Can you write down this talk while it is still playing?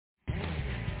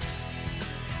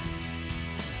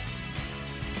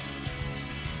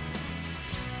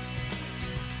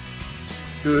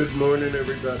Good morning,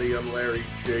 everybody. I'm Larry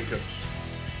Jacobs.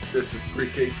 This is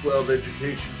Pre-K-12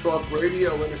 Education Talk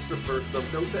Radio, and it's the 1st of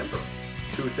November,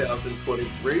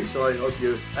 2023. So I hope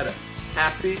you had a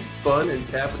happy, fun, and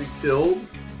cavity-filled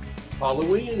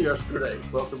Halloween yesterday.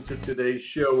 Welcome to today's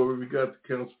show, where we got the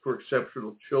Council for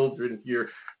Exceptional Children here.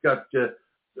 Got,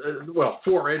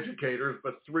 4 educators,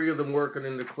 but 3 of them working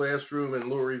in the classroom, and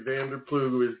Laurie, VanderPloeg,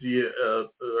 who is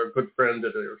our good friend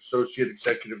and our Associate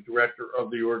Executive Director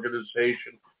of the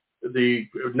organization, the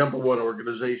number 1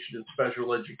 organization in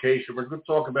special education. We're going to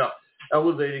talk about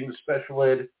elevating the special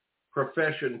ed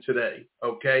profession today,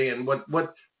 okay, and what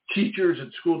teachers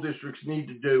and school districts need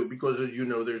to do, because as you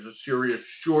know, there's a serious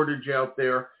shortage out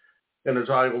there. And as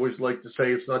I always like to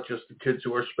say, it's not just the kids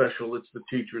who are special, it's the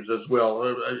teachers as well.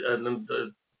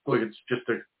 It's just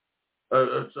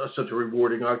such a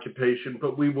rewarding occupation.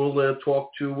 But we will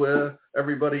talk to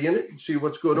everybody in it and see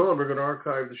what's going on. We're going to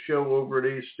archive the show over at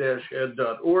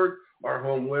ace-ed.org, our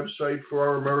home website for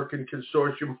our American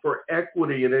Consortium for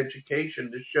Equity in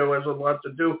Education. This show has a lot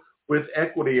to do with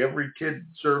equity. Every kid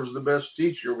deserves the best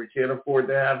teacher. We can't afford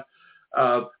to have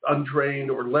untrained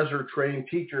or lesser trained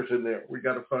teachers in there. We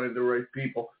got to find the right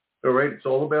people. All right, it's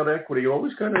all about equity. It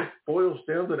always kind of boils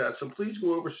down to that. So please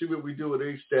go over, see what we do at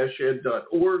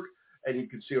ace-ed.org, and you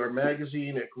can see our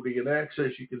magazine, Equity and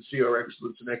Access. You can see our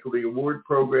Excellence in Equity Award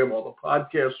program. All the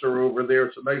podcasts are over there.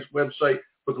 It's a nice website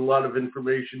with a lot of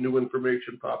information, new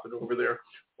information popping over there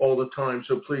all the time.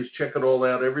 So please check it all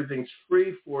out. Everything's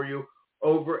free for you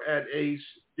over at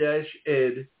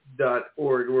ace-ed.org.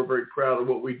 We're very proud of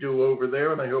what we do over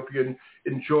there, and I hope you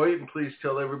enjoy it, and please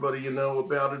tell everybody you know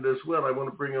about it as well. I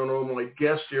want to bring on all my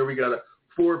guests here. We got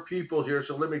 4 people here,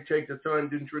 so let me take the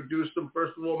time to introduce them.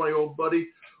 First of all, my old buddy,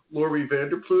 Laurie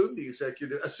VanderPloeg, the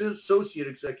Associate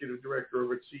Executive Director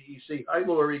over at CEC. Hi,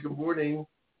 Laurie. Good morning.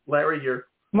 Larry here.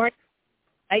 Morning.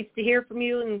 Nice to hear from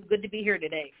you, and good to be here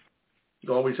today.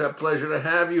 Always a pleasure to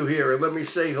have you here. And let me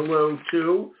say hello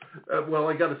to,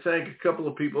 I got to thank a couple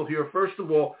of people here. First of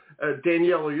all,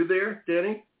 Danielle, are you there,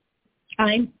 Danny?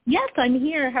 Yes, I'm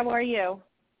here. How are you?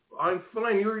 I'm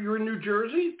fine. You're in New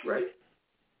Jersey, right?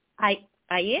 I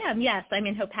am, yes. I'm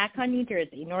in Hopatcong, New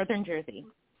Jersey, northern Jersey.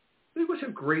 It was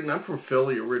a great, I'm from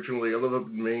Philly originally. I live up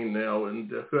in Maine now.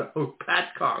 And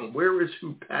Hopatcong, where is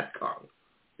Hopatcong?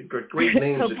 Great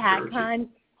names in Jersey.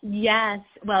 Yes.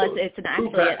 Well, it's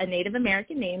actually a Native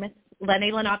American name. It's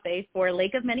Lenni Lenape for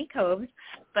Lake of Many Coves,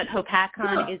 but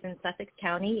Hopatcong is in Sussex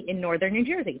County in northern New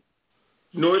Jersey.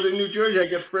 Northern New Jersey. I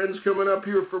got friends coming up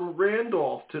here from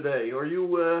Randolph today. Are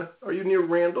you near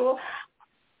Randolph?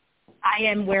 I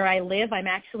am where I live. I'm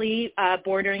actually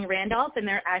bordering Randolph, and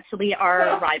they're actually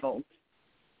our rivals.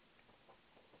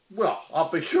 Well, I'll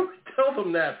be sure to tell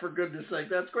them that, for goodness sake.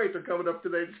 That's great. They're coming up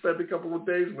today to spend a couple of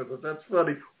days with us. That's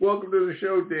funny. Welcome to the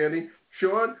show, Danny.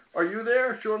 Sean, are you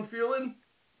there? Sean Phelan?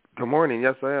 Good morning.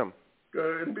 Yes, I am.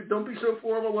 And don't be so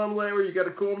formal. I'm Larry. You got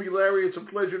to call me Larry. It's a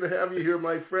pleasure to have you here,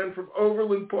 my friend, from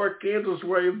Overland Park, Kansas,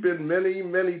 where I have been many,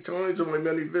 many times on my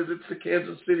many visits to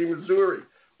Kansas City, Missouri.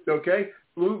 Okay?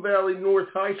 Blue Valley North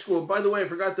High School. By the way, I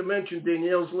forgot to mention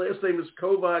Danielle's last name is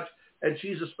Kovach, and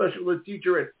she's a special ed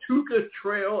teacher at Tuca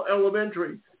Trail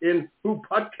Elementary in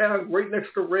Hopatcong, right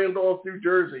next to Randolph, New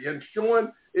Jersey. And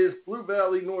Sean is Blue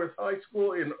Valley North High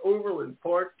School in Overland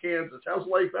Park, Kansas. How's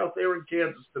life out there in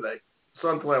Kansas today?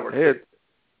 Sunflower. Hey,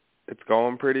 it's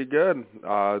going pretty good.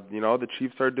 The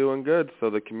Chiefs are doing good,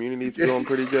 so the community's feeling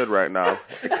pretty good right now.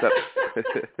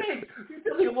 Hey,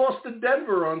 you lost to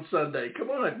Denver on Sunday. Come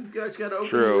on, you guys got to open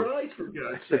your eyes, for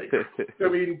God's sake. I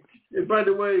mean, and by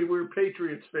the way, we're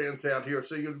Patriots fans out here,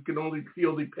 so you can only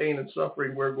feel the pain and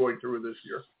suffering we're going through this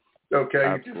year. Okay,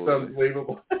 absolutely. It's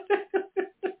unbelievable.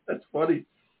 That's funny.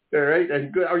 All right,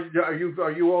 and good. Are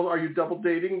you double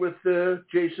dating with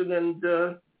Jason and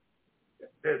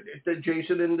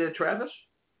Travis?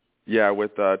 Yeah,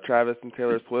 with Travis and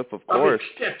Taylor Swift, of course.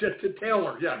 To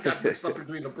Taylor, yeah, got mixed up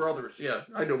between the brothers. Yeah,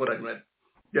 I know what I meant.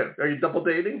 Yeah, are you double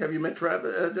dating? Have you met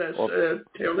Travis?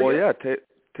 Taylor? Well, yeah,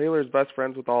 Taylor's best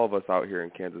friends with all of us out here in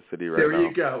Kansas City right now.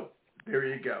 There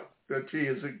you go. She's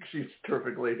a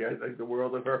terrific lady. I think the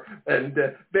world of her. And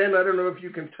Ben, I don't know if you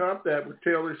can top that with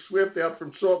Taylor Swift out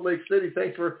from Salt Lake City.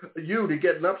 Thanks for you to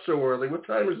getting up so early. What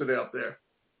time is it out there?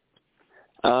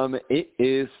 It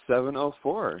is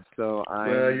 7:04, so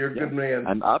you're a good man.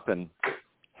 I'm up and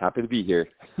happy to be here.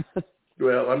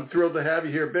 Well, I'm thrilled to have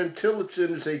you here. Ben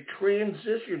Tillotson is a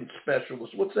transition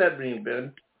specialist. What's that mean,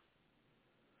 Ben?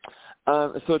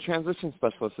 So a transition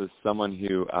specialist is someone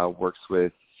who works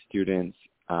with students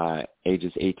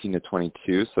ages 18 to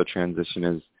 22. So transition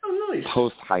is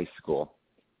post-high school.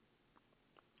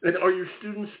 And are your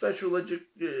students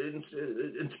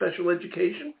in special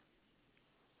education?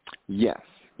 Yes.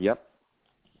 Yep.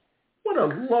 What a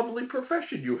lovely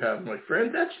profession you have, my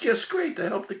friend. That's just great to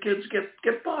help the kids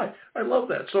get by. I love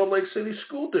that. Salt Lake City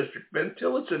School District, Ben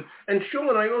Tillotson. And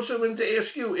Sean, I also wanted to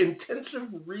ask you,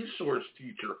 intensive resource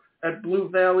teacher at Blue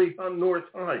Valley on North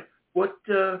High. What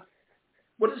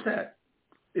is that?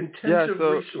 Intensive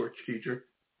resource teacher.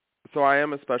 So I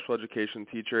am a special education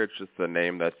teacher. It's just the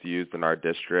name that's used in our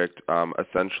district.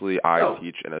 Essentially, I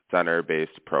teach in a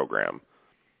center-based program.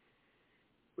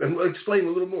 And explain a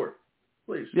little more,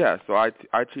 please. Yeah, so I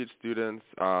teach students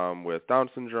with Down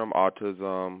syndrome,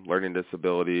 autism, learning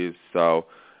disabilities. So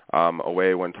a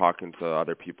way when talking to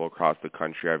other people across the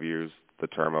country, I've used the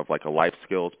term of like a life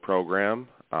skills program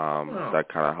that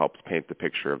kind of helps paint the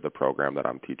picture of the program that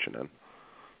I'm teaching in.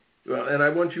 Well, and I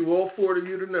want you all four of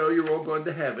you to know you're all going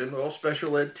to heaven. All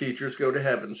special ed teachers go to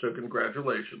heaven, so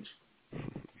congratulations.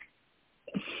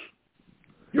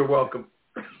 You're welcome.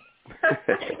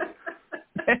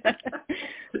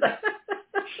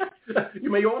 You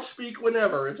may all speak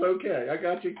whenever. It's okay. I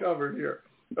got you covered here.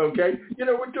 Okay? You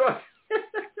know, we're talking.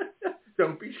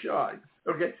 Don't be shy.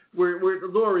 Okay?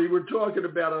 Laurie, we're talking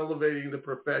about elevating the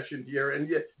profession here. And,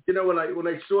 you know, when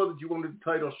I saw that you wanted to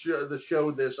title the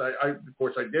show this, I of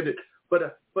course, I did it.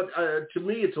 But to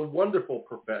me, it's a wonderful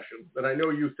profession. And I know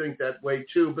you think that way,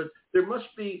 too. But there must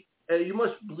be, you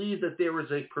must believe that there is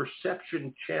a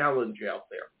perception challenge out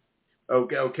there.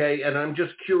 Okay, and I'm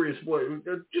just curious.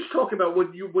 Just talk about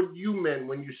what you meant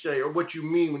when you say, or what you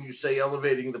mean when you say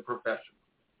elevating the profession.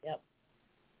 Yep.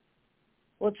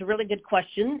 Well, it's a really good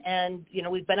question, and you know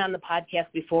we've been on the podcast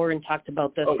before and talked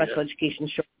about the special education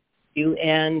show,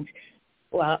 and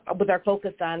with our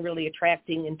focus on really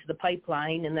attracting into the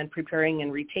pipeline and then preparing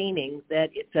and retaining, that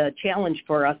it's a challenge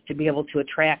for us to be able to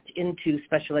attract into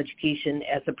special education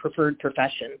as a preferred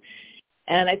profession.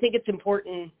 And I think it's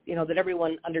important, you know, that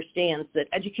everyone understands that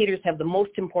educators have the most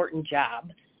important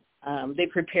job. They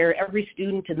prepare every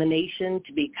student in the nation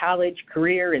to be college,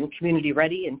 career, and community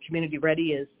ready. And community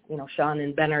ready is, you know, Sean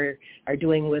and Ben are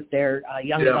doing with their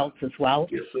young adults as well.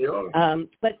 Yes, they are.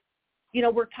 But, you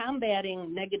know, we're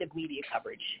combating negative media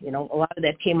coverage. You know, a lot of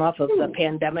that came off of the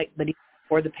pandemic, but even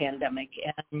before the pandemic.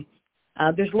 And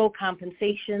there's low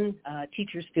compensation.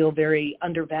 Teachers feel very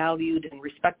undervalued and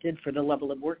respected for the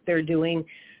level of work they're doing.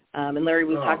 And Larry,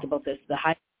 we talked about this, the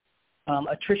high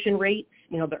attrition rates,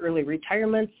 you know, the early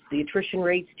retirements, the attrition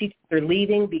rates. Teachers are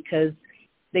leaving because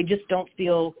they just don't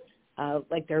feel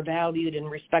like they're valued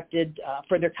and respected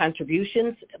for their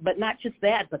contributions. But not just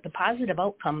that, but the positive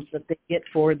outcomes that they get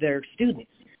for their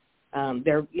students.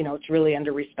 It's really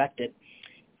under-respected.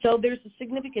 So there's a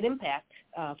significant impact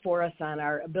for us on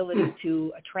our ability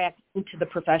to attract into the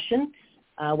profession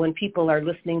when people are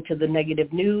listening to the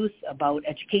negative news about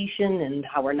education and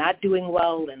how we're not doing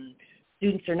well and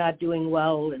students are not doing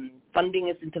well and funding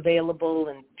isn't available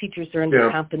and teachers are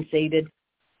undercompensated.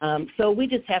 So we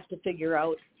just have to figure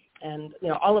out, and, you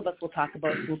know, all of us will talk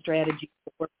about some strategies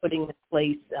that we're putting in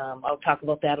place. I'll talk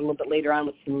about that a little bit later on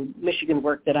with some Michigan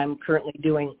work that I'm currently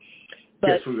doing. But,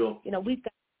 yes, we will. You know, we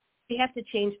have to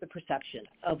change the perception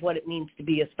of what it means to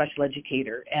be a special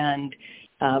educator and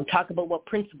talk about what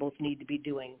principals need to be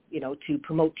doing, you know, to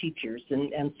promote teachers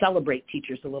and celebrate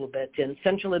teachers a little bit, and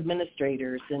central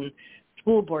administrators and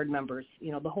school board members.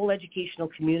 You know, the whole educational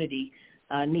community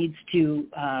needs to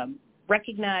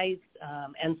recognize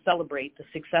and celebrate the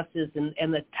successes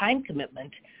and the time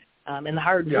commitment and the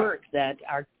hard work that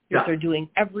our teachers are doing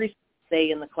every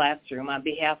day in the classroom on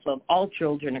behalf of all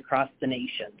children across the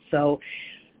nation. So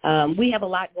we have a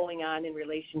lot going on in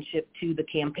relationship to the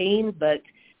campaign, but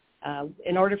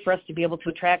in order for us to be able to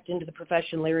attract into the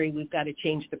profession, Larry, we've got to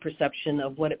change the perception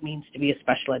of what it means to be a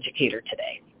special educator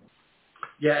today.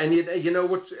 Yeah, and you know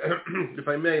what's, if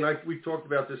I may, and we've talked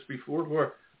about this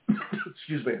before,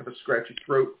 excuse me, I have a scratchy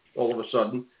throat all of a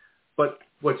sudden, but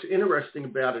what's interesting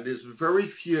about it is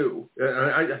very few,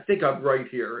 and I think I'm right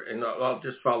here, and I'll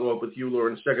just follow up with you,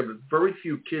 Laura, in a second, but very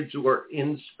few kids who are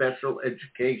in special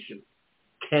education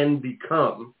can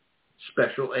become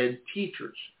special ed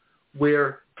teachers,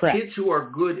 where kids who are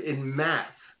good in math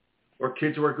or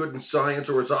kids who are good in science,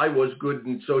 or as I was good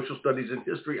in social studies and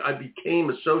history, I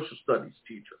became a social studies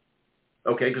teacher,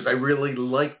 okay, because I really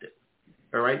liked it,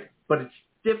 all right? But it's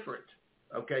different,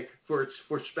 okay, for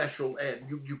special ed.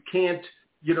 You can't,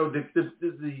 you know,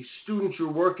 the students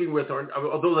you're working with are,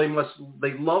 although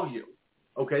they love you,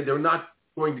 okay, they're not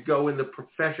going to go in the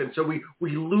profession. So we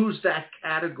lose that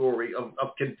category of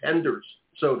contenders,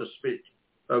 so to speak,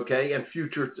 okay, and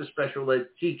future special ed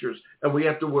teachers. And we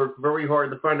have to work very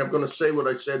hard to find. I'm going to say what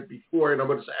I said before, and I'm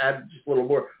going to add just a little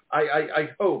more. I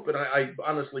hope, and I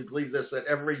honestly believe this, that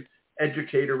every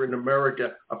educator in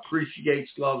America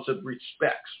appreciates, loves, and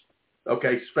respects,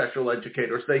 okay, special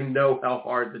educators. They know how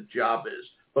hard the job is.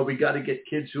 But we got to get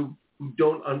kids who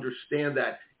don't understand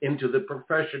that into the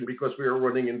profession, because we are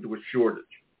running into a shortage.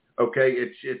 Okay,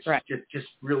 it's right. just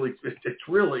really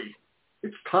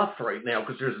it's tough right now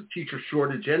because there's a teacher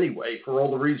shortage anyway for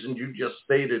all the reasons you just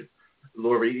stated,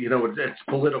 Laurie. You know, it's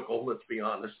political. Let's be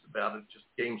honest about it. Just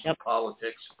games of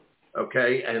politics.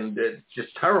 Okay, and it's just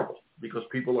terrible because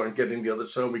people aren't getting the other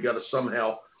side. We got to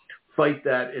somehow fight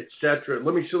that, etc.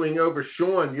 Let me swing over,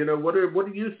 Sean. You know, what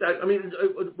do you think? I mean,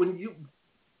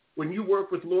 when you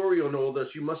work with Laurie on all this,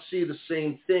 you must see the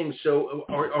same thing. So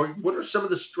what are some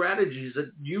of the strategies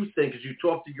that you think, as you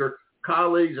talk to your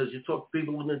colleagues, as you talk to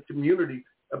people in the community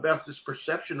about this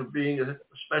perception of being a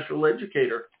special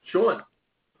educator? Sean?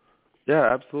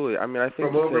 Yeah, absolutely. I mean, I think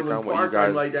from Overland Park, guys...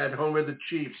 I'm like at home with the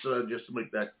Chiefs, just to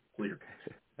make that clear.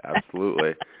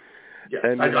 Absolutely. Yeah,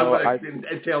 and,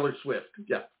 and Taylor Swift.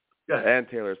 Yeah. And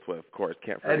Taylor Swift, of course.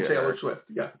 Can't forget And Taylor her. Swift,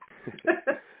 yeah.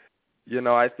 You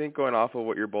know, I think going off of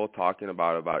what you're both talking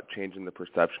about changing the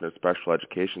perception of special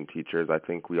education teachers, I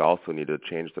think we also need to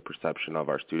change the perception of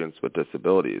our students with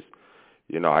disabilities.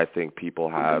 You know, I think people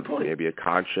have maybe a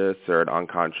conscious or an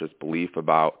unconscious belief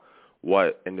about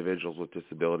what individuals with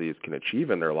disabilities can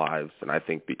achieve in their lives, and I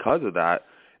think because of that,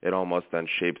 it almost then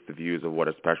shapes the views of what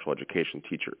a special education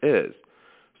teacher is.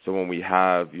 So when we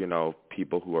have, you know,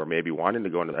 people who are maybe wanting to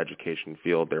go into the education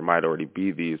field, there might already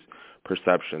be these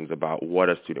perceptions about what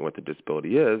a student with a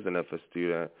disability is. And if a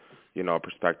student, you know, a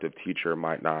prospective teacher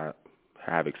might not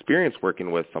have experience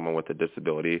working with someone with a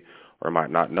disability or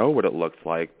might not know what it looks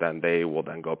like, then they will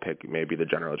then go pick maybe the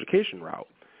general education route.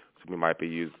 So we might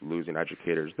be losing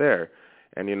educators there.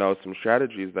 And, you know, some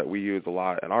strategies that we use a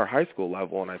lot at our high school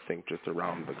level, and I think just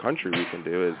around the country we can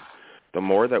do, is the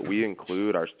more that we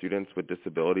include our students with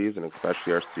disabilities, and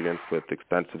especially our students with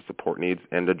extensive support needs,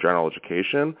 into general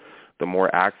education, the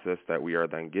more access that we are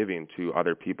then giving to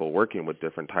other people working with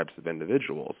different types of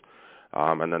individuals.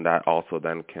 And then that also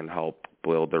then can help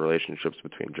build the relationships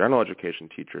between general education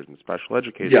teachers and special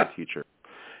education teachers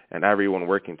and everyone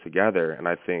working together. And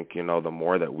I think, you know, the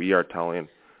more that we are telling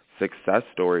success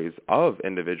stories of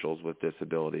individuals with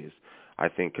disabilities, I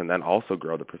think can then also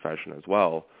grow the profession as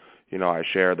well. You know, I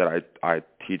share that I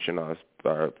teach in a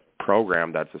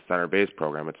program that's a center-based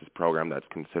program. It's a program that's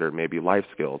considered maybe life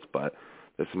skills, but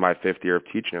this is my 5th year of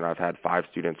teaching, and I've had 5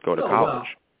 students go to college.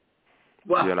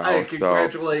 Wow, you know, hey,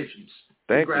 congratulations.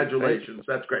 Thank you.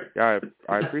 That's great. Yeah,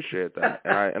 I appreciate that.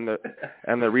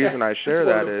 And the reason I share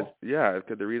that is,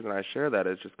 the reason I share that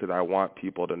is just because I want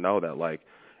people to know that, like,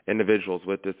 individuals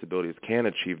with disabilities can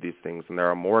achieve these things, and there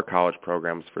are more college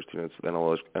programs for students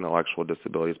with intellectual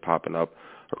disabilities popping up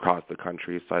across the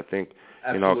country. So I think,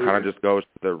 you know, it kind of just goes to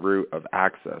the root of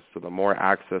access. So the more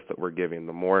access that we're giving,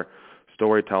 the more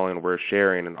storytelling we're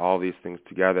sharing, and all these things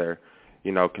together,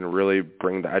 you know, can really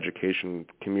bring the education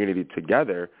community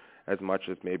together as much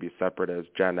as maybe separate as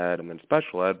gen ed and then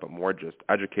special ed, but more just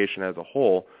education as a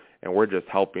whole, and we're just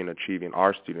helping achieving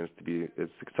our students to be as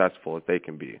successful as they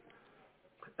can be.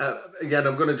 Again,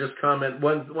 I'm going to just comment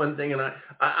one thing,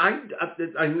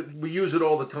 and we use it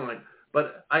all the time,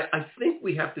 but I think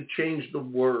we have to change the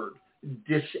word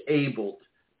disabled.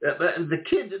 The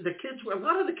kids, a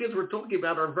lot of the kids we're talking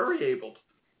about are very abled.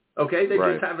 Okay, they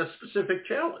just have a specific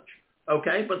challenge.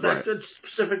 Okay, but that's a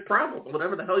specific problem,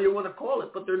 whatever the hell you want to call it.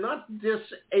 But they're not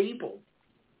disabled.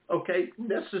 Okay,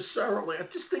 necessarily. I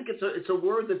just think it's a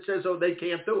word that says, oh, they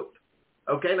can't do it.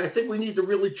 Okay, and I think we need to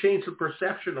really change the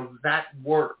perception of that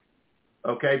word.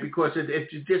 Okay, because it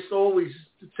just always,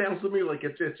 it sounds to me like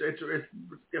it's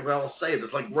well, I'll say it,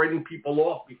 it's like writing people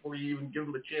off before you even give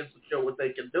them a chance to show what they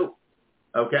can do.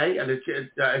 Okay, and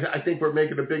I think we're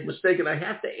making a big mistake. And I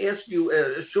have to ask you,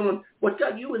 Sean, what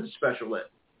got you into special ed?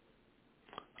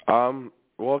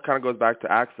 Well, it kind of goes back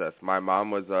to access. My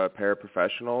mom was a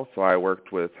paraprofessional, so I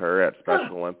worked with her at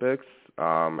Special Olympics,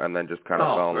 and then just kind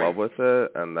of fell in love with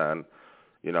it. And then,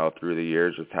 you know, through the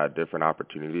years, just had different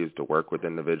opportunities to work with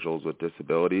individuals with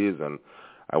disabilities. And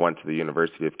I went to the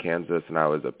University of Kansas, and I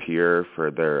was a peer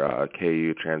for their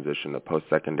KU transition to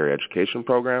post-secondary education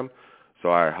program.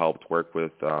 So I helped work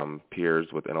with peers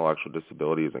with intellectual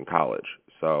disabilities in college.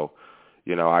 So,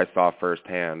 you know, I saw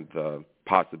firsthand the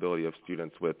possibility of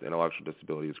students with intellectual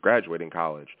disabilities graduating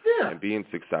college and being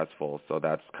successful. So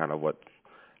that's kind of what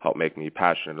helped make me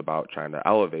passionate about trying to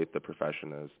elevate the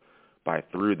profession, is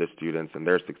through the students and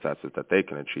their successes that they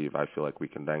can achieve, I feel like we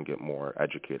can then get more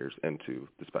educators into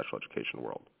the special education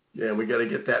world. Yeah, we got to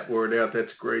get that word out.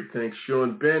 That's great. Thanks,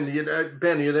 Sean. Ben,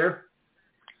 are you there?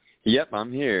 Yep,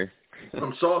 I'm here.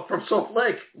 From Salt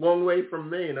Lake, long way from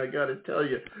me, and I got to tell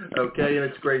you, okay, and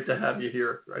it's great to have you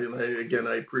here. Again,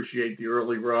 I appreciate the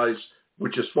early rise,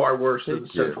 which is far worse than the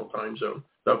Central Time Zone.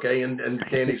 Okay, and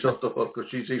Danny's off the hook because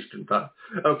she's Eastern Time.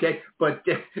 Okay, but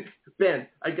Ben,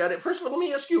 I got it. First of all, let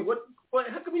me ask you,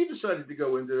 how come you decided to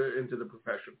go into the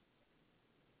profession?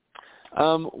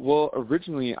 Well,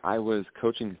 originally I was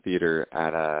coaching theater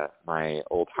at my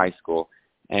old high school,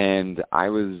 and I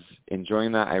was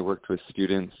enjoying that. I worked with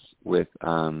students with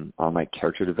on like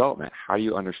character development. How do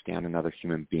you understand another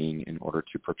human being in order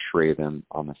to portray them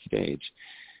on the stage?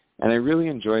 And I really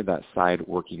enjoyed that side,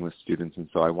 working with students, and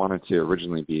so I wanted to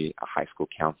originally be a high school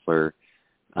counselor,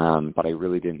 but I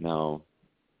really didn't know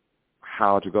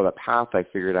how to go that path. I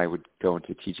figured I would go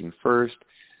into teaching first.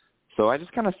 So I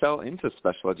just kind of fell into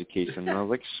special education, and I was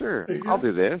like, sure, I'll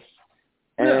do this.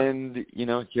 And,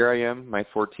 here I am, my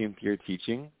 14th year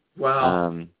teaching.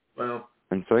 Wow. Wow.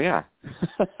 And so, yeah.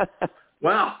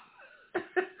 Wow.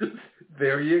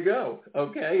 There you go.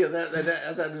 Okay,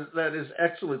 that is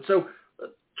excellent. So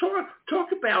talk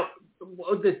about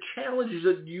the challenges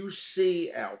that you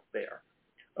see out there.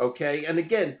 Okay, and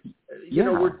again,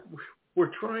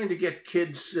 we're trying to get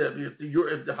kids,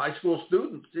 the high school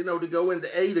students, to go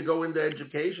into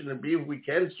education, and B, if we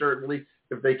can, certainly,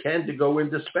 if they can, to go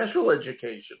into special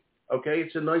education. Okay,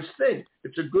 it's a nice thing.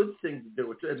 It's a good thing to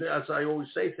do. As I always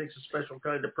say, it takes a special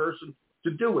kind of person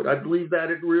to do it. I believe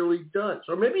that it really does.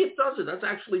 Or maybe it doesn't. That's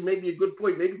actually maybe a good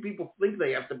point. Maybe people think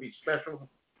they have to be special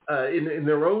in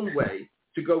their own way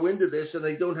to go into this, and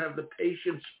they don't have the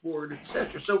patience for it,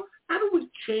 etc. So how do we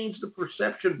change the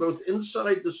perception both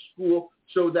inside the school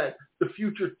so that the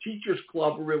Future Teachers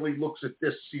Club really looks at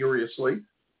this seriously,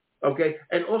 okay,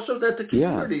 and also that the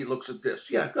community looks at this?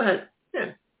 Yeah, go ahead.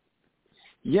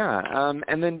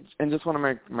 And just one of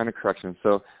my minor corrections.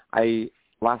 So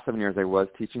last 7 years I was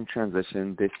teaching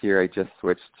transition. This year I just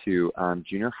switched to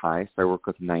junior high, so I work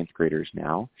with ninth graders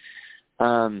now.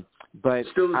 But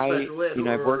still in special ed,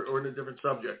 or in a different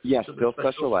subject? Yeah, still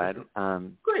special ed.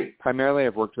 Great. Primarily,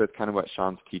 I've worked with kind of what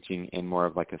Sean's teaching in more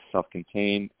of like a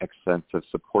self-contained, extensive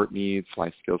support needs,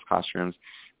 life skills classrooms.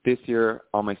 This year,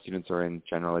 all my students are in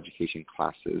general education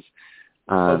classes,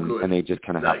 and they just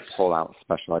kind of have pull out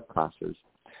special ed classes.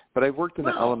 But I've worked in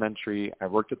the elementary,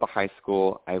 I've worked at the high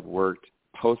school, I've worked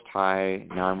post-high,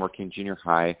 now I'm working junior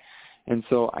high, and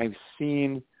so I've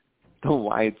seen the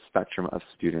wide spectrum of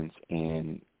students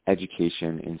in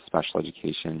education, in special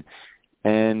education.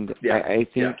 And I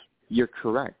think you're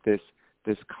correct,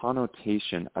 this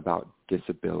connotation about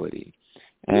disability.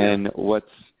 And what's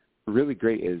really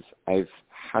great is I've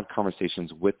had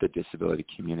conversations with the disability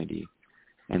community,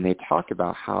 and they talk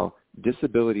about how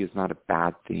disability is not a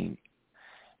bad thing.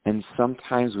 And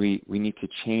sometimes we need to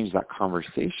change that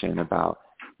conversation about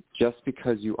just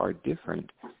because you are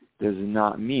different does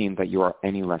not mean that you are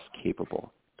any less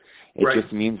capable. It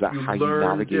just means that how you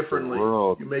navigate the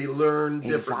world. You may learn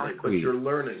differently, but you're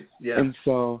learning. Yeah. And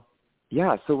so,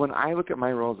 so when I look at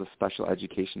my role as a special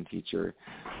education teacher,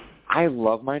 I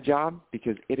love my job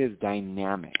because it is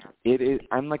dynamic.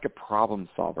 I'm like a problem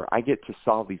solver. I get to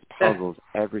solve these puzzles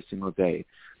every single day.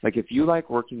 Like if you like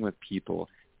working with people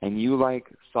and you like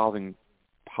solving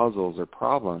puzzles or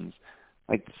problems,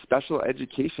 like special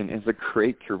education is a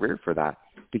great career for that,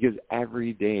 because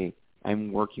every day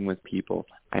I'm working with people.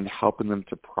 I'm helping them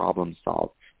to problem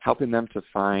solve, helping them to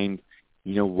find,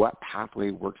 what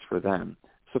pathway works for them.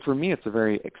 So for me, it's a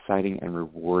very exciting and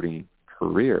rewarding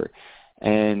career.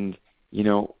 And,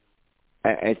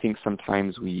 I think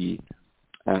sometimes we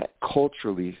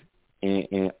culturally,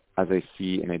 as I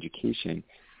see in education,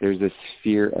 there's this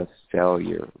fear of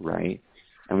failure, right?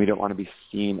 And we don't want to be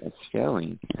seen as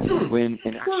failing, when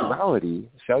in actuality,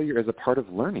 failure is a part of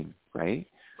learning, right?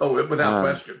 Oh, without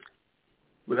question.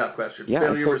 Without question. Yeah,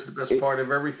 failure is the best part of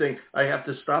everything. I have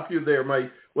to stop you there. My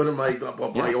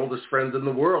oldest friend in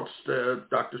the world,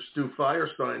 Dr. Stu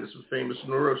Firestein, is a famous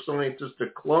neuroscientist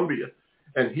at Columbia,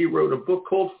 and he wrote a book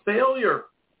called Failure,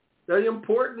 The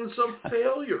Importance of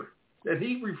Failure. And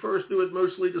he refers to it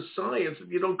mostly to science.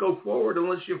 You don't go forward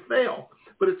unless you fail.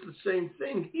 But it's the same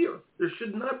thing here. There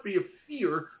should not be a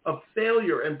fear of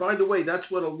failure. And by the way, that's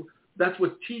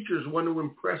what teachers want to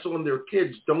impress on their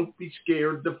kids. Don't be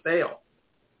scared to fail.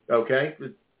 Okay?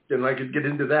 And I could get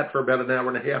into that for about an hour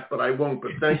and a half, but I won't.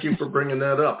 But thank you for bringing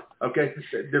that up. Okay?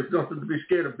 There's nothing to be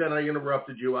scared of. Ben, I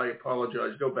interrupted you. I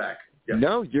apologize. Go back. Yeah.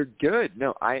 No, you're good.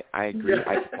 No, I agree. Yeah.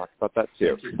 I can talk about that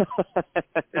too.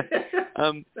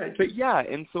 Thank but you. yeah,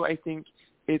 and so I think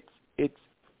it's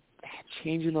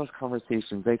changing those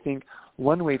conversations. I think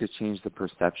one way to change the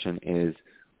perception is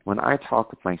when I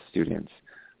talk with my students,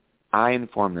 I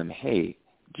inform them, hey,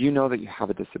 do you know that you have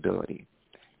a disability?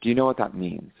 Do you know what that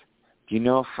means? Do you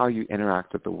know how you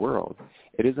interact with the world?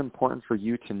 It is important for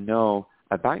you to know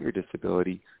about your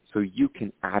disability so you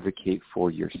can advocate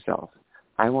for yourself.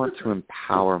 I want to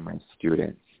empower my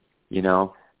students, you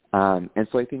know? And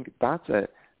so I think that's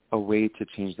a way to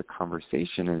change the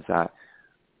conversation is that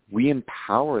we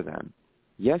empower them.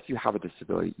 Yes, you have a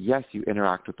disability. Yes, you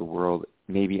interact with the world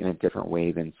maybe in a different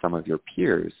way than some of your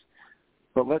peers.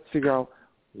 But let's figure out,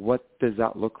 what does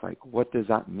that look like? What does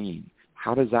that mean?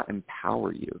 How does that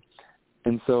empower you?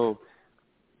 And so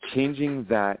changing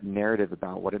that narrative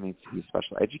about what it means to be a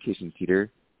special education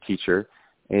teacher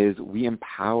is we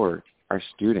empower our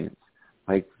students.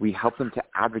 Like, we help them to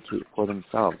advocate for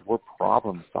themselves. We're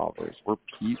problem solvers.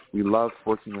 We love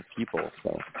working with people.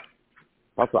 So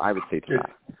that's what I would say to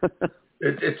that.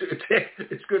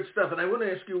 It's good stuff. And I want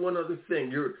to ask you one other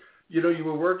thing. You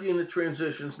were working in the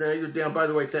transitions. Now you're down. By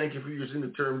the way, thank you for using the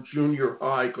term junior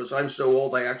high, because I'm so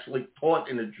old I actually taught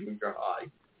in a junior high.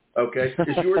 Okay.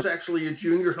 Is yours actually a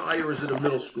junior high, or is it a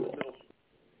middle school?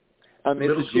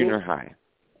 It's a junior high.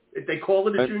 They call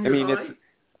it a junior high?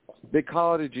 They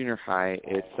call it a junior high.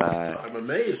 It's I'm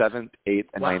amazed. 7th, 8th,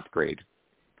 and 9th grade.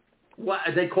 What?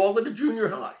 They call it a junior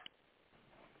high?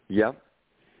 Yep.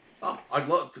 Oh, I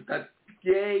love that.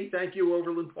 Yay, thank you,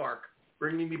 Overland Park,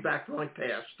 bringing me back to my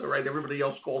past. All right, everybody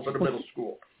else calls it a middle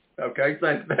school. Okay,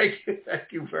 thank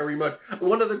you very much.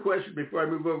 One other question before I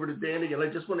move over to Danny, and I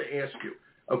just want to ask you,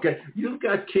 okay, you've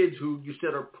got kids who you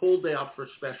said are pulled out for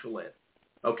special ed,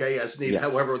 okay, as needed, yes.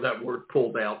 However that word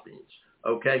pulled out means,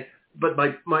 okay? But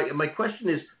my question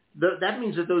is, that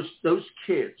means that those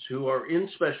kids who are in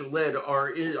special ed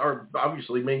are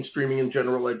obviously mainstreaming in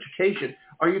general education.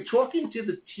 Are you talking to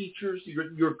the teachers,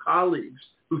 your colleagues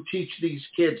who teach these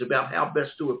kids, about how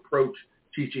best to approach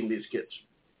teaching these kids?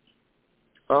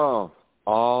 Oh,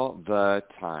 all the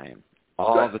time.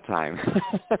 All the time.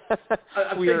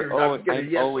 I figured I would get a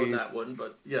yes always, on that one,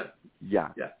 but yeah. Yeah,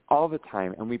 all the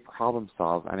time. And we problem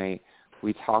solve. And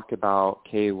we talk about,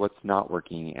 okay, what's not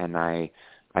working. And I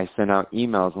send out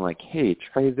emails and like, hey,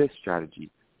 try this strategy.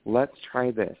 Let's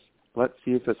try this. Let's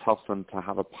see if this helps them to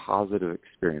have a positive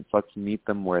experience. Let's meet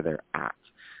them where they're at.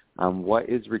 What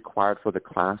is required for the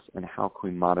class, and how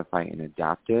can we modify and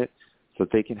adapt it so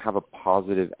that they can have a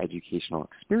positive educational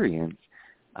experience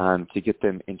to get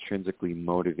them intrinsically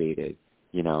motivated,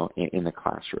 in the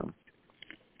classroom.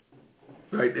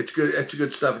 Right, it's good. It's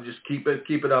good stuff, and just keep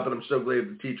it up. And I'm so glad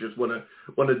the teachers want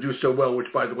to do so well, which,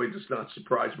 by the way, does not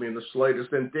surprise me in the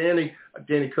slightest. And Danny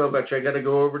Kovacs, I got to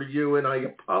go over to you, and I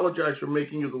apologize for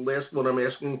making you the last one I'm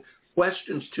asking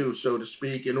questions to, so to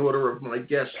speak, in order of my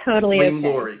guest. Totally blame okay.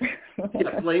 Laurie.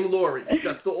 Yeah, blame Laurie.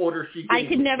 That's the order she gave me. I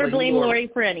could never blame Laurie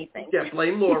for anything. Yeah,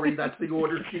 blame Laurie. That's the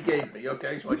order she gave me.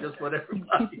 Okay, so I just want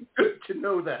everybody to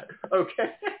know that.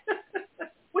 Okay.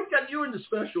 What got you into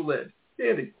special ed,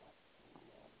 Danny?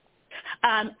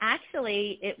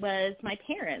 Actually, it was my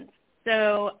parents.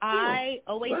 So I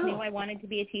always knew I wanted to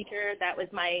be a teacher. That was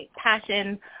my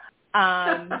passion.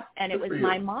 And it was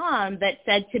my mom that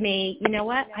said to me, you know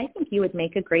what, I think you would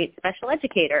make a great special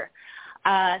educator.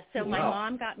 So my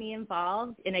mom got me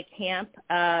involved in a camp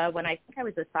when I think I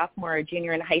was a sophomore or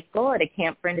junior in high school, at a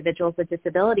camp for individuals with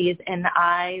disabilities, and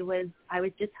I was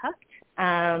just hooked.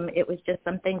 It was just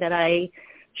something that I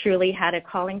truly had a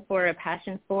calling for, a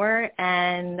passion for,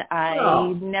 and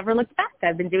I never looked back.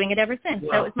 I've been doing it ever since.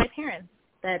 So it was my parents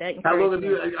that encouraged me. How long have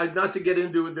you, not to get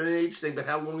into an age thing, but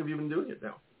how long have you been doing it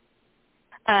now?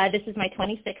 This is my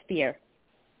 26th year.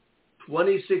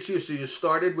 26 years. So you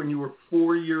started when you were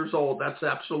 4 years old. That's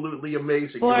absolutely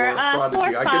amazing. Four, You're a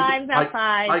prodigy.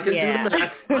 I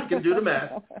can do the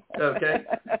math. Okay.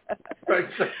 Right.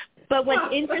 But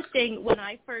what's interesting, when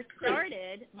I first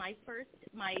started,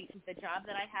 the job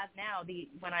that I have now,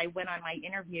 when I went on my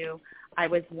interview, I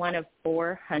was one of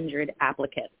 400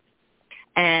 applicants.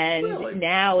 And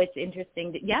now it's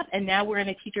interesting. And now we're in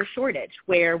a teacher shortage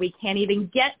where we can't even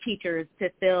get teachers to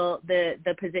fill the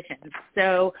positions.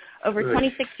 So over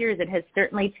 26 years, it has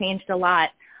certainly changed a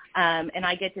lot. And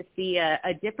I get to see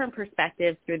a different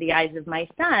perspective through the eyes of my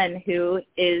son, who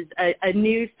is a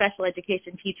new special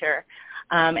education teacher,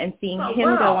 and seeing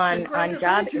him go on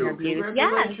job interviews.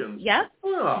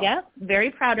 Yeah,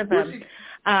 very proud of him.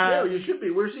 You should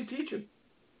be. Where's he teaching?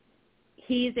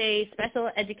 He's a special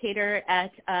educator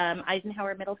at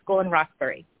Eisenhower Middle School in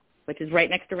Roxbury, which is right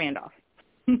next to Randolph.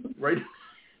 Right.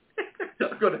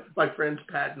 My friends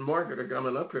Pat and Margaret are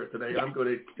coming up here today. Yes. I'm going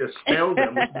to astound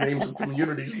them with names of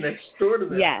communities next door to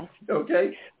them. Yes.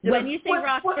 Okay? When you say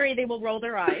Roxbury, they will roll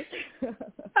their eyes.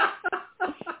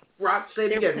 Say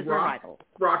it again. Rockford?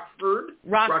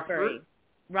 Roxbury.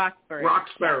 Roxbury.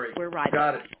 Yes, we're rivals.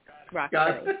 Got it. Roxbury.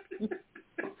 Got it.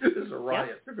 This is a riot.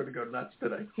 Yep. They're going to go nuts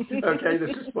today. Okay, this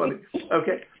is funny.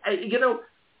 Okay. Hey,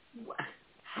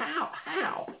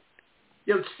 how?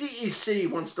 CEC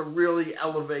wants to really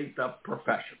elevate the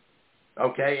profession,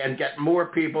 okay, and get more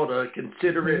people to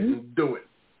consider it and do it,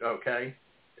 okay?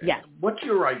 Yes. What's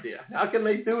your idea? How can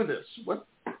they do this?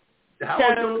 How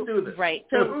are they going to do this? Right.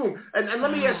 To whom? And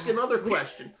let me ask you another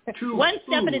question. One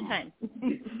step at a time.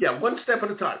 Yeah, one step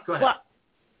at a time. Go ahead. Well,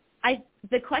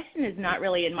 the question is not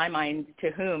really in my mind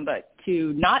to whom, but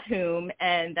to not whom,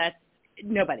 and that's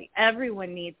nobody.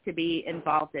 Everyone needs to be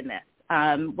involved in this.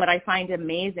 What I find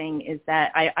amazing is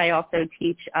that I also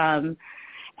teach I'm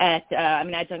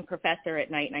an adjunct professor at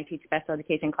night, and I teach special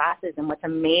education classes. And what's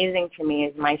amazing to me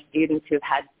is my students who have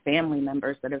had family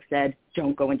members that have said,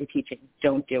 don't go into teaching,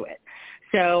 don't do it.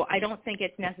 So I don't think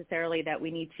it's necessarily that we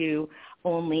need to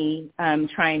only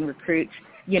try and recruit,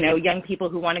 young people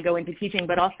who want to go into teaching,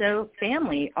 but also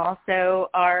family, also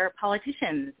our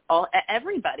politicians,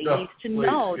 everybody needs to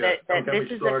know that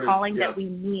this is a calling that we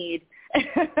need.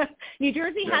 New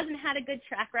Jersey hasn't had a good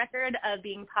track record of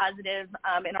being positive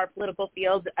in our political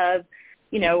field of,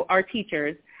 our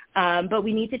teachers, but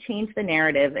we need to change the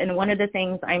narrative. And one of the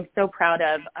things I'm so proud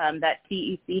of that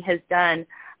CEC has done,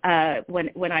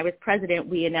 when I was president,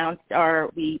 we announced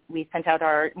we sent out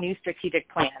our new strategic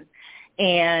plan.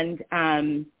 And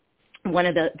one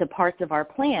of the parts of our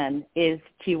plan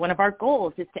one of our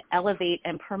goals is to elevate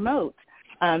and promote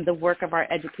the work of our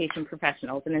education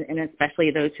professionals, and especially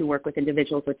those who work with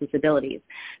individuals with disabilities.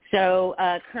 So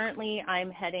currently I'm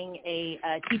heading a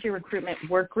teacher recruitment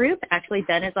work group. Actually,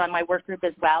 Ben is on my work group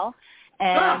as well.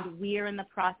 And we are in the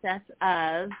process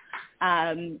of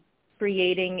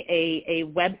creating a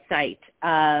website,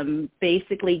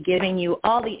 basically giving you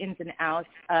all the ins and outs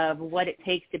of what it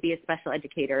takes to be a special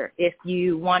educator. If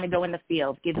you want to go in the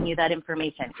field, giving you that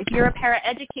information. If you're a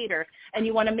paraeducator and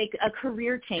you want to make a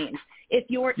career change. If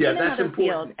you're in another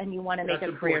field and you want to make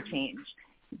a career change.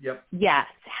 Yep. Yes.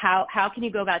 How can you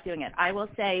go about doing it? I will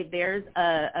say there's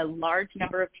a large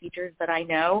number of teachers that I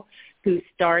know who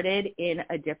started in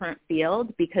a different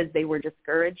field because they were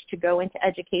discouraged to go into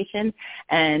education,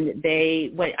 and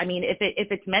if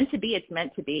it's meant to be, it's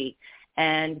meant to be.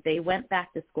 And they went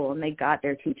back to school and they got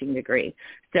their teaching degree.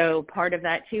 So part of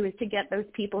that, too, is to get those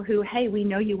people who, hey, we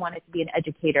know you wanted to be an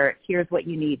educator. Here's what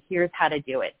you need. Here's how to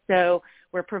do it. So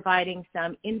we're providing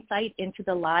some insight into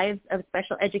the lives of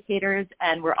special educators,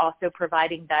 and we're also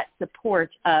providing that support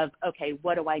of, okay,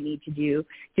 what do I need to do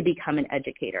to become an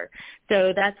educator?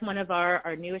 So that's one of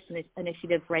our newest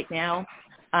initiatives right now.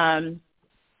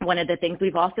 One of the things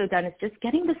we've also done is just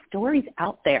getting the stories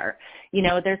out there.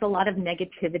 There's a lot of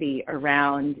negativity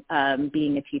around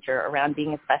being a teacher, around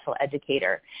being a special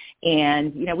educator.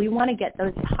 And, we want to get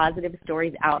those positive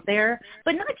stories out there,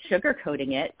 but not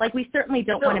sugarcoating it. Like, we certainly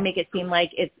don't want to make it seem like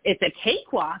it's a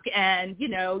cakewalk and,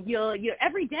 you'll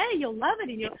every day you'll love it.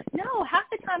 And no, half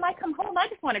the time I come home, I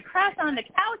just want to crash on the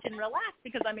couch and relax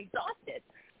because I'm exhausted.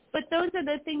 But those are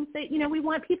the things that, we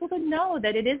want people to know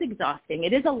that it is exhausting.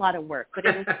 It is a lot of work, but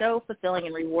it is so fulfilling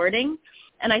and rewarding.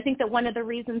 And I think that one of the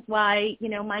reasons why,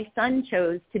 my son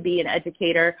chose to be an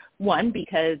educator, one,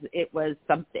 because it was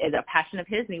a passion of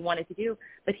his and he wanted to do,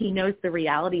 but he knows the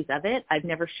realities of it. I've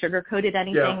never sugarcoated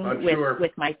anything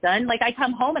with my son. Like, I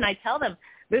come home and I tell them,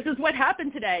 this is what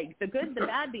happened today, the good, the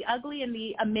bad, the ugly, and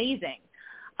the amazing.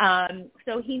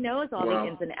 So he knows all the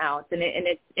ins and outs, and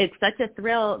it's such a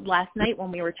thrill. Last night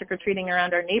when we were trick-or-treating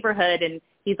around our neighborhood, and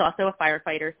he's also a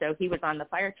firefighter, so he was on the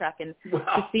fire truck, and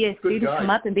to see a student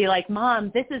come up and be like, Mom,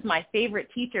 this is my favorite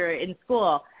teacher in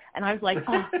school. And I was like,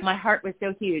 oh, my heart was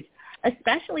so huge,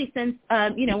 especially since,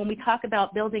 when we talk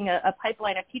about building a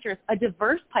pipeline of teachers, a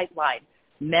diverse pipeline.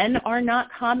 Men are not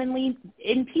commonly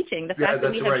in teaching. The fact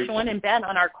that we have Sean and Ben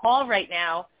on our call right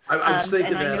now, I was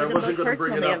thinking that. I wasn't going to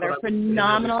bring it up. They're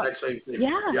phenomenal.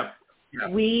 Yeah.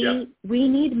 We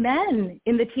need men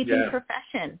in the teaching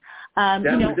profession.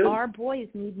 Our boys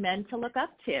need men to look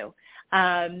up to.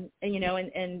 And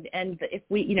if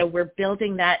we're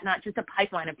building that, not just a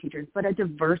pipeline of teachers, but a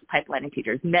diverse pipeline of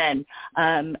teachers. Men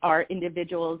are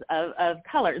individuals of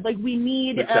color. Like, we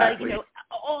need,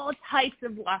 all types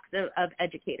of walks of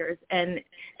educators, and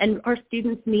our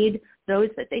students need those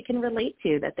that they can relate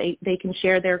to, that they can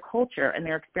share their culture and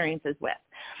their experiences with.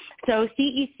 So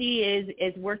CEC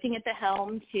is working at the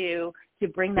helm to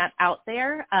bring that out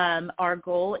there. Our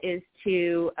goal is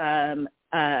to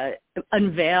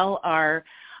unveil our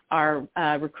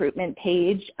recruitment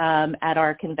page at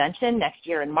our convention next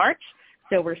year in March.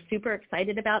 So we're super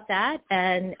excited about that,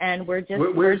 and we're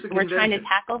trying to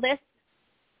tackle this.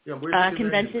 Yeah, where's the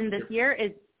convention this year?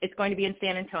 It's going to be in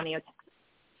San Antonio, Texas.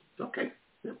 Okay,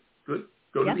 yeah, good.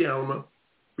 Go to the Alamo.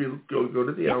 Go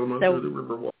to the Alamo through the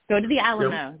Riverwalk. Go to the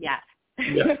Alamo, yeah.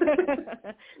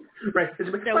 Right. So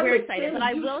we're excited. Danny, but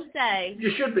I will say...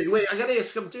 You should be. Wait, I got to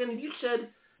ask him. Danny, you said...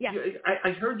 Yeah.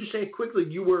 I heard you say quickly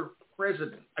you were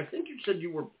president. I think you said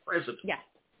you were president. Yes.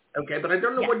 Okay, but I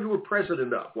don't know what you were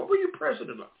president of. What were you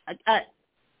president of?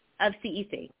 Of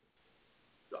CEC.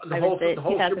 The whole shebang? The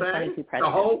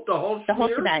whole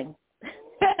shebang.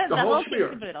 The whole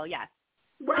caboodle, yes.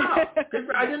 Wow.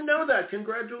 I didn't know that.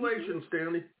 Congratulations,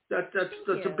 Danny. That's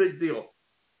a big deal.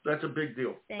 That's a big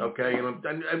deal. Okay. And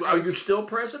are you still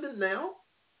president now?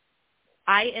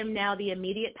 I am now the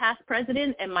immediate past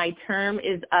president, and my term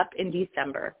is up in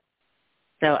December.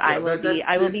 So I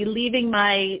will be leaving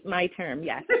my term,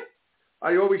 yes.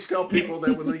 I always tell people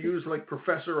that when they use like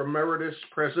Professor Emeritus,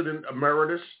 President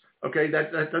Emeritus, okay,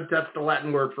 that's the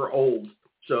Latin word for old.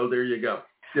 So there you go.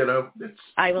 You know,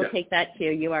 I will take that too.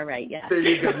 You are right. Yeah. There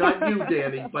you go. Not you,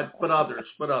 Danny, but others,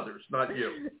 not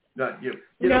you, not you.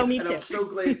 Me and too. I'm so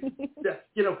glad. That,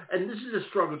 and this is a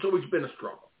struggle. It's always been a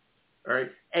struggle. All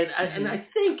right, and I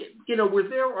think where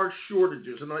there are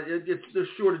shortages, and there's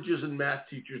shortages in math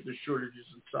teachers, there's shortages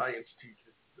in science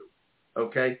teachers too.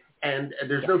 Okay, and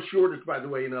there's no shortage, by the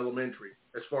way, in elementary,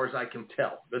 as far as I can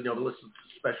tell. To listen to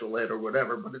special ed or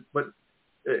whatever, but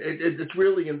it's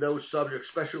really in those subjects,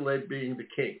 special ed being the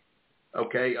king,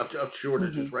 okay, of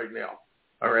shortages right now.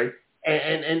 All right,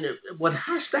 and what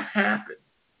has to happen,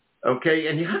 okay,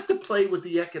 and you have to play with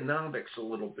the economics a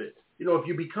little bit. If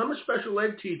you become a special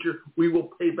ed teacher, we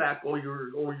will pay back all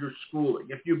your schooling.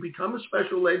 If you become a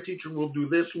special ed teacher, we'll do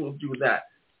this, we'll do that.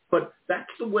 But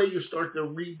that's the way you start to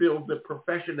rebuild the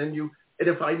profession. And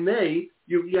if I may,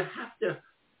 you have to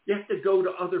go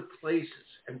to other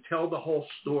places and tell the whole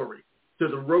story, to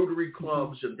the Rotary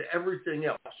clubs and to everything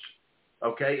else,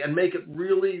 okay, and make it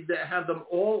really have them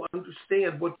all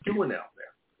understand what you're doing out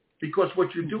there, because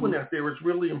what you're doing out there is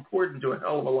really important to a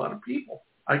hell of a lot of people.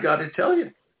 I got to tell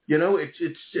you.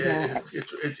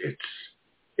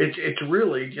 It's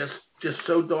really just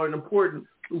so darn important.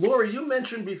 Laurie, you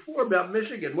mentioned before about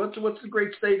Michigan. What's the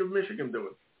great state of Michigan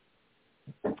doing?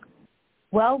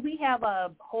 Well, we have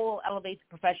a whole Elevate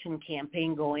the Profession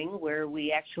campaign going where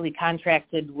we actually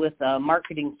contracted with a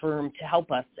marketing firm to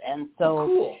help us. And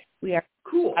so we are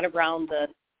out around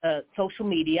the social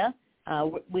media.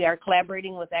 We are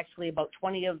collaborating with actually about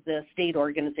 20 of the state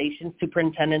organizations,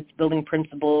 superintendents, building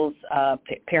principals,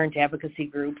 parent advocacy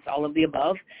groups, all of the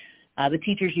above, the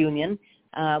teachers union.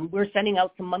 We're sending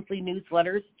out some monthly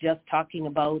newsletters just talking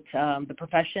about the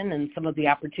profession and some of the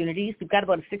opportunities. We've got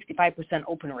about a 65%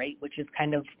 open rate, which is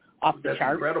kind of off the chart.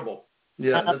 That's incredible.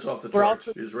 Yeah, that's off the charts.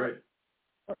 He's right.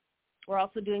 We're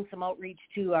also doing some outreach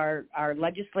to our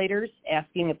legislators,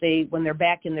 asking if they, when they're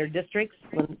back in their districts,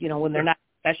 when they're not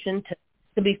in session,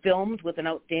 to be filmed with an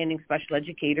outstanding special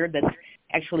educator that's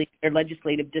actually their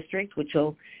legislative district, which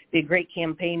will be a great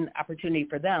campaign opportunity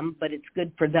for them, but it's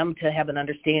good for them to have an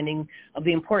understanding of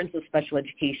the importance of special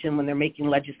education when they're making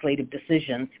legislative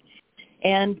decisions.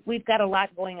 And we've got a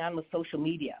lot going on with social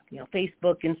media,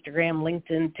 Facebook, Instagram,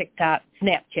 LinkedIn, TikTok,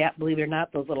 Snapchat, believe it or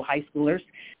not, those little high schoolers.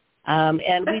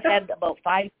 And we've had about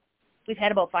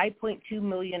 5.2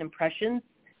 million impressions.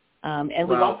 And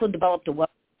we've also developed a website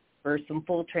for some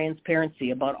full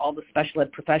transparency about all the special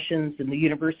ed professions and the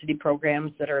university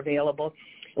programs that are available.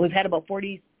 And we've had about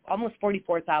almost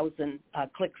 44,000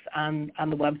 clicks on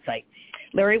the website.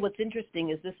 Larry, what's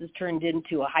interesting is this has turned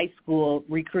into a high school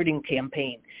recruiting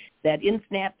campaign that in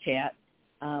Snapchat,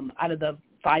 out of the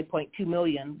 5.2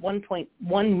 million,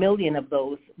 1.1 million of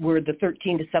those were the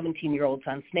 13 to 17-year-olds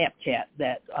on Snapchat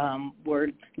that were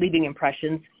leaving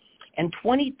impressions. And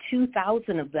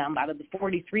 22,000 of them out of the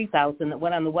 43,000 that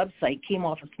went on the website came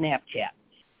off of Snapchat.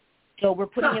 So we're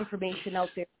putting information out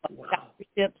there about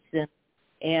scholarships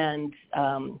and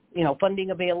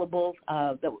funding available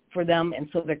for them. And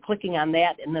so they're clicking on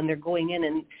that, and then they're going in,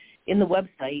 and in the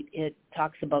website it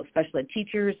talks about special ed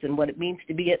teachers and what it means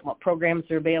to be it, what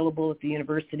programs are available at the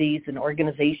universities and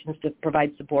organizations to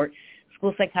provide support,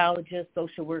 school psychologists,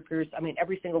 social workers,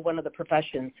 every single one of the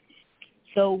professions.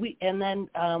 So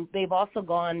they've also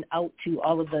gone out to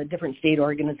all of the different state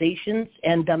organizations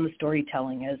and done the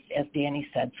storytelling, as Danny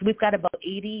said. So we've got about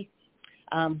 80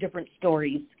 different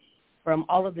stories from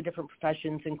all of the different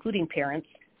professions, including parents,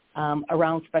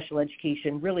 around special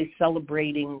education, really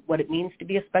celebrating what it means to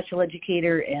be a special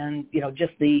educator and,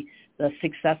 just the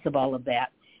success of all of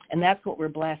that. And that's what we're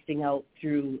blasting out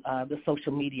through the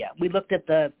social media. We looked at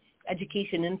the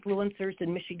education influencers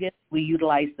in Michigan. We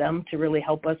utilized them to really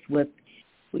help us with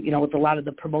a lot of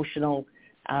the promotional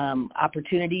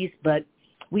opportunities. But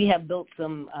we have built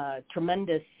some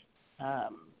tremendous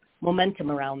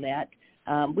momentum around that.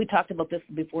 We talked about this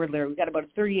before, Larry. We've got about a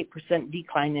 38%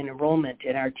 decline in enrollment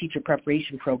in our teacher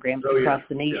preparation programs across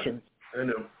the nation. Yeah, I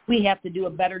know. We have to do a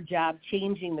better job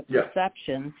changing the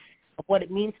perception of what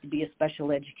it means to be a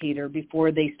special educator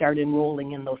before they start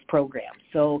enrolling in those programs.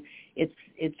 So it's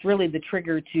really the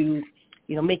trigger to,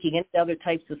 making any other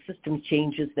types of systems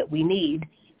changes that we need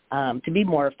to be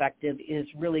more effective is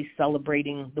really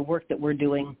celebrating the work that we're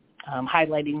doing,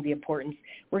 highlighting the importance.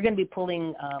 We're going to be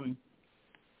pulling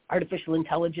artificial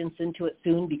intelligence into it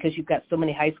soon because you've got so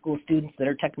many high school students that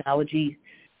are technology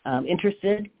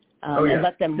interested, and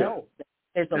let them know that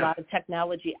there's a lot of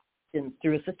technology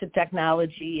through assistive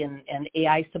technology and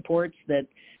AI supports that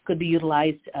could be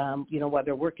utilized, while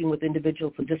they're working with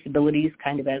individuals with disabilities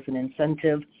kind of as an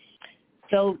incentive.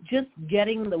 So just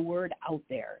getting the word out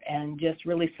there and just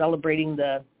really celebrating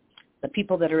the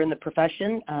people that are in the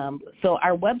profession. So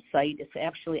our website is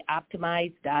actually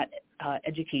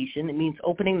optimize.education. It means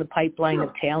opening the pipeline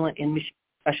of talent in Michigan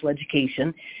special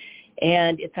education.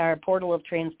 And it's our portal of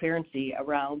transparency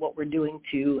around what we're doing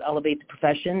to elevate the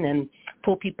profession and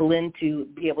pull people in to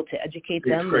be able to educate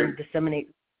them and disseminate,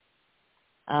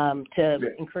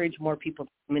 to encourage more people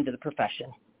to come into the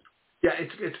profession. Yeah,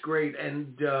 it's great.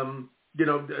 And,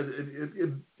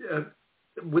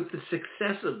 with the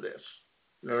success of this,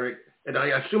 all right, and I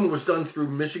assume it was done through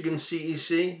Michigan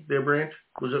CEC, their branch.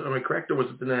 Am I correct, or was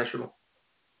it the national?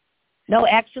 No,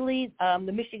 actually,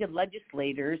 the Michigan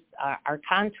legislators are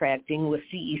contracting with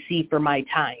CEC for my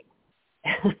time.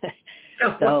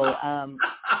 So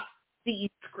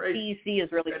CEC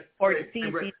is really supporting. CEC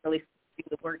is really supporting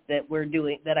the work that we're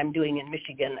doing, that I'm doing in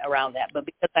Michigan around that. But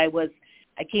because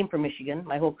I came from Michigan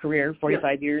my whole career,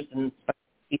 45 years in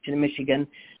education in Michigan.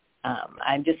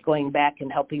 I'm just going back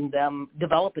and helping them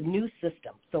develop a new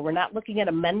system. So we're not looking at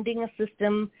amending a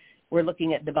system. We're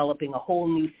looking at developing a whole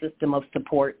new system of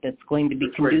support that's going to be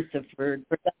conducive for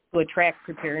them to attract,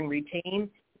 prepare, and retain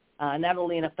not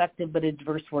only an effective but a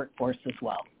diverse workforce as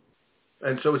well.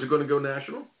 And so is it going to go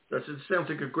national? It sounds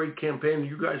like a great campaign.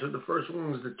 You guys are the first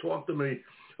ones that talk to me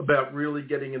about really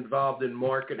getting involved in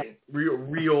marketing,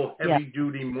 real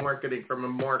heavy-duty marketing from a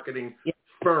marketing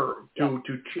firm to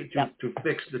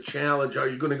fix the challenge. Are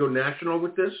you going to go national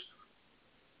with this?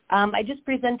 I just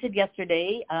presented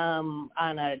yesterday on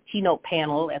a keynote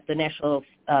panel at the National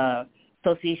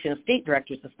Association of State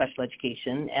Directors of Special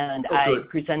Education, and I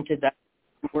presented that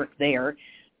work there,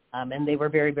 and they were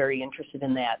very, very interested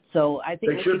in that. So I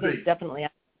think Michigan is definitely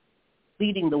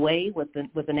leading the way with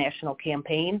the national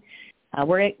campaign.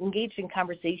 We're engaged in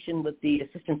conversation with the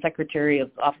Assistant Secretary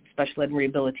of Office of Special Ed and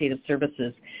Rehabilitative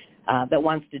Services that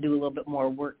wants to do a little bit more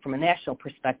work from a national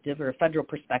perspective or a federal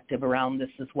perspective around this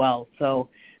as well. So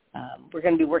we're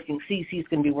going to be CEC is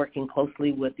going to be working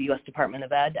closely with the U.S. Department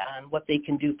of Ed on what they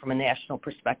can do from a national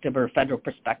perspective or a federal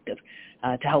perspective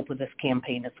to help with this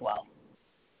campaign as well.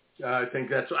 I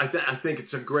think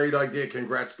it's a great idea.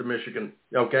 Congrats to Michigan.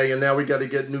 Okay, and now we got to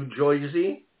get New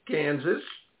Jersey, Kansas,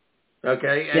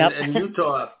 okay, and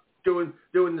Utah doing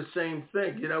the same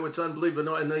thing. It's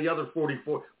unbelievable, and the other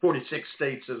 46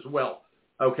 states as well.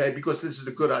 Okay, because this is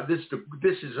a good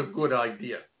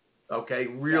idea. Okay,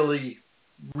 really.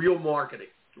 Real marketing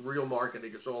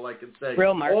is all I can say.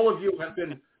 All of you have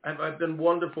been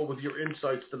wonderful with your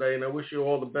insights today, and I wish you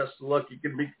all the best of luck. You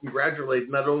can be congratulated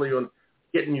not only on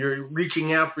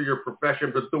reaching out for your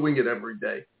profession, but doing it every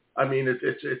day. I mean,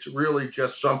 it's really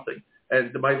just something.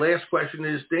 And my last question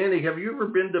is, Danny, have you ever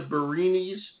been to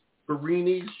Barini's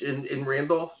in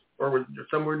Randolph or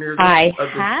somewhere near there? I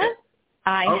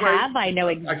have. I know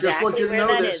exactly where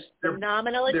that is.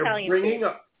 Phenomenal Italian food.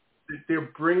 They're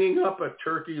bringing up a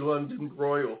turkey London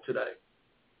broil today.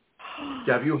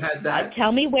 Have you had that?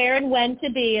 Tell me where and when to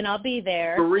be, and I'll be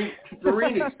there.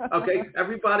 Barini's. Okay,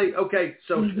 everybody. Okay,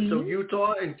 so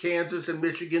Utah and Kansas and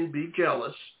Michigan, be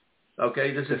jealous.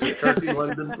 Okay, this is a turkey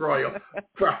London broil.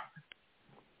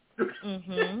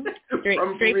 Straight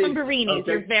from Barini's.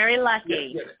 Okay. You're very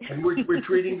lucky. Yeah. And we're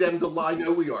treating them I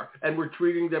know we are, and we're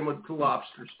treating them with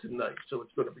lobsters tonight, so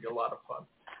it's going to be a lot of fun.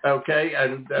 Okay,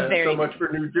 and so much for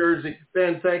New Jersey.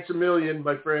 Ben, thanks a million,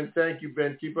 my friend. Thank you,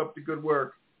 Ben. Keep up the good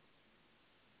work.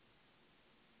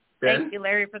 Ben? Thank you,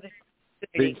 Larry, for this.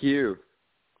 Thank you.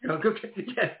 Okay.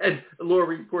 And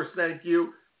Laurie, of course, thank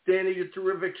you. Danny, you're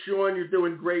terrific. Sean, you're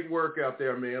doing great work out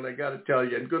there, man. I got to tell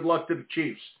you. And good luck to the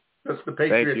Chiefs. That's the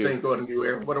Patriots ain't going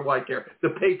anywhere. What do I care? The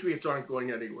Patriots aren't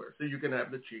going anywhere, so you can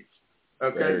have the Chiefs.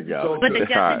 Okay? There you go. But the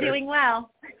Jets are doing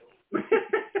well.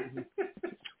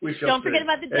 Don't forget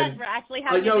about the Jets. We're actually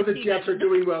having I know the Jets are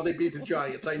doing well. They beat the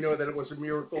Giants. I know that it was a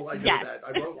miracle. I know that.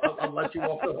 I'll let you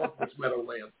off the hook, Miss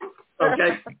Meadowland.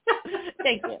 Okay?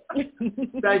 Thank you.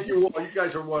 Thank you all. You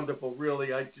guys are wonderful.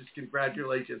 Really, I just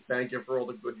congratulate you. Thank you for all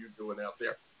the good you're doing out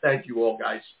there. Thank you all,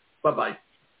 guys. Bye-bye.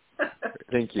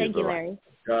 Thank you. Thank you, Larry.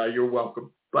 You're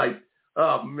welcome. Bye.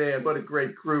 Oh, man, what a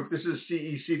great group. This is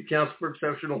CEC, Council for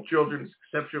Exceptional Children,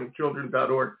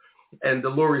 exceptionalchildren.org. And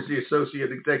Laurie's the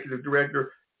Associate Executive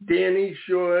Director. Danny,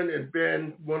 Sean, and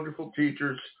Ben, wonderful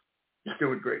teachers, just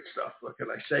doing great stuff. What can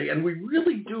I say? And we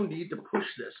really do need to push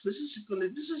this. This is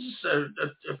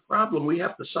a problem we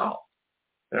have to solve.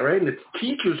 All right, and it's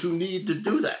teachers who need to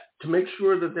do that to make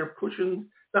sure that they're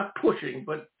not pushing,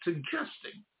 but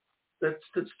suggesting that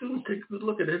students take a good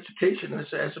look at education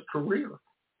as a career.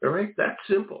 All right, that's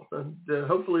simple. And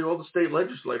hopefully all the state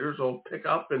legislators will pick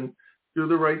up and do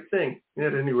the right thing.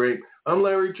 At any rate, I'm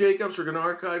Larry Jacobs. We're going to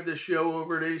archive this show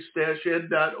over at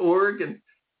ace-ed.org. And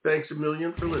thanks a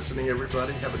million for listening,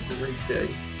 everybody. Have a great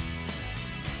day.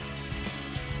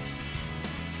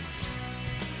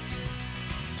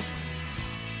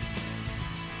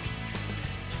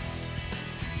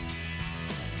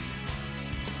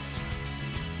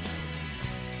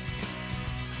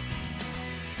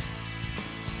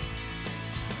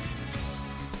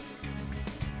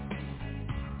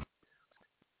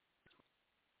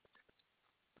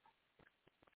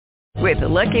 With the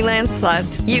Lucky Land Slots,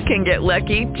 you can get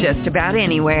lucky just about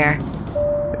anywhere.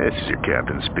 This is your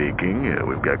captain speaking.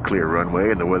 We've got clear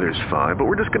runway and the weather's fine, but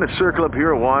we're just going to circle up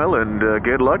here a while and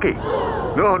get lucky.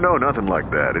 No, nothing like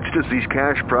that. It's just these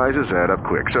cash prizes add up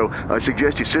quick. So I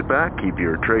suggest you sit back, keep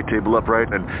your tray table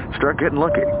upright, and start getting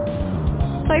lucky.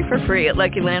 Play for free at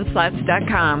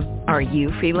LuckyLandSlots.com. Are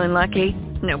you feeling lucky?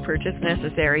 No purchase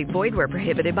necessary. Void where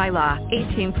prohibited by law.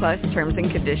 18+ terms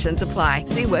and conditions apply.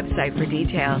 See website for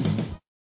details.